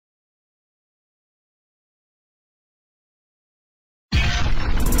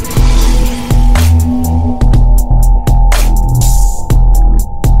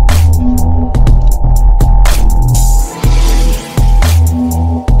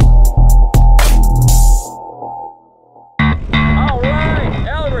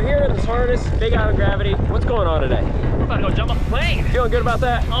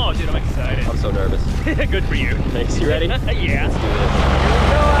about that? Oh, dude, I'm excited. I'm so nervous. Good for you. Thanks. You ready? Yeah. Let's do this. Here we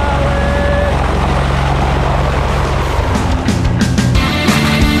go, Alex.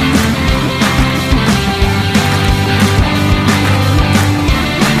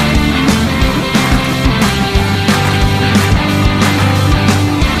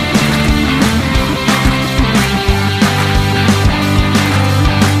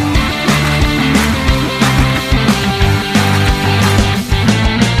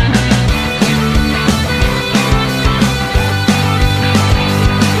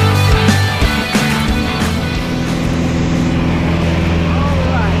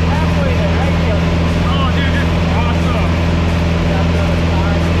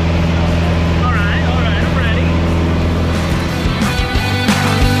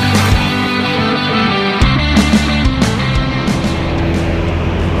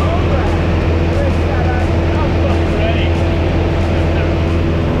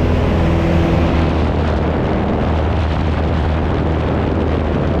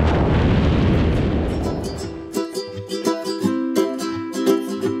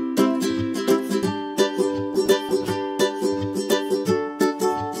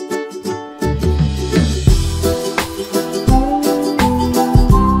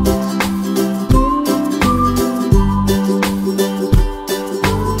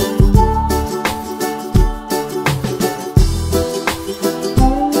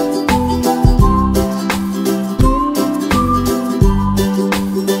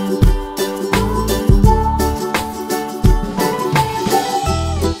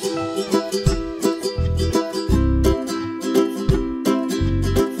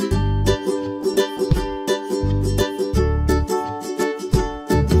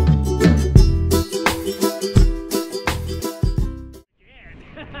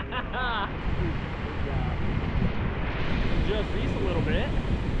 Just east a little bit.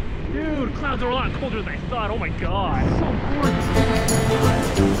 Dude, clouds are a lot colder than I thought. Oh my god. So gorgeous.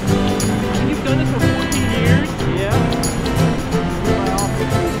 And you've done this for 14 years? Yeah.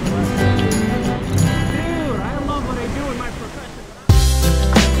 Dude, I love what I do in my profession.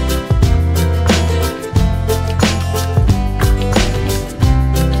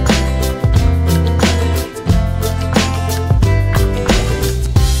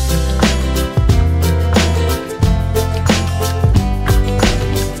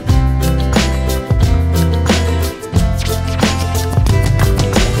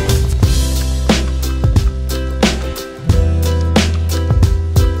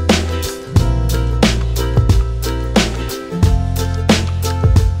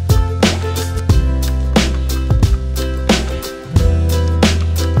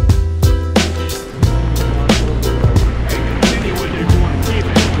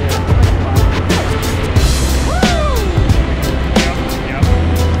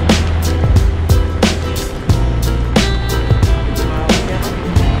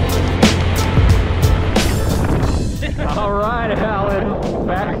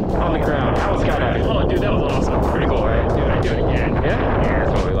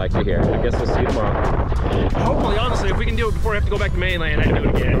 Here. I guess we'll see you tomorrow. Hopefully, honestly, if we can do it before I have to go back to mainland, I can do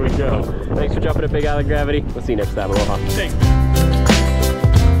it again. Here we go. Thanks for jumping at Big Island Gravity. We'll see you next time. Aloha. Thanks.